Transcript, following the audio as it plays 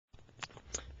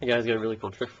Hey guys, got a really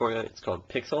cool trick for you. It's called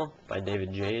Pixel by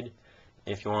David Jade.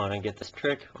 If you want to get this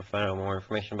trick or find out more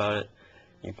information about it,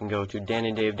 you can go to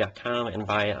danandave.com and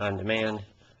buy it on demand.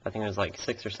 I think it was like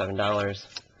 $6 or $7,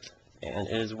 and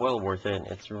it is well worth it.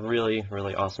 It's a really,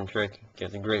 really awesome trick.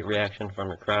 Gets a great reaction from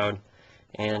your crowd,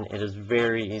 and it is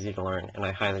very easy to learn, and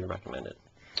I highly recommend it.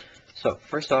 So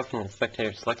first off, in the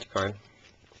spectator, select a card.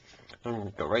 I'm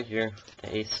going to go right here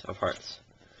to Ace of Hearts.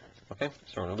 Okay,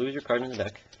 so we're going to lose your card in the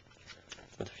deck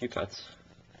with a few cuts.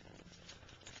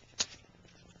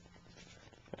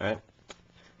 Alright,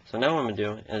 so now what I'm going to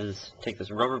do is take this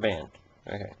rubber band,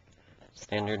 okay,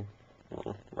 standard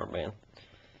little rubber band,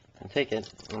 and take it,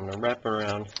 and I'm going to wrap it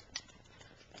around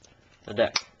the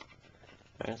deck.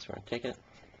 Alright, so we're going to take it,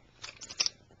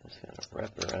 just going to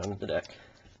wrap it around the deck,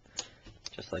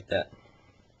 just like that.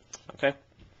 Okay,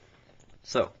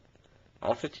 so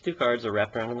all 52 cards are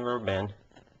wrapped around in the rubber band.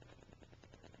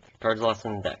 Cards lost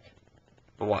in the deck.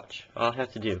 But watch, all I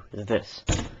have to do is this,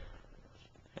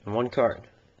 and one card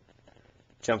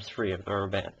jumps free of the rubber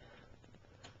band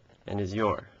and is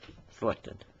your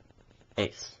selected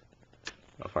Ace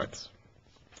of Hearts.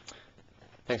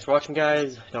 Thanks for watching,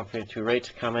 guys. Don't forget to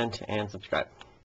rate, comment, and subscribe.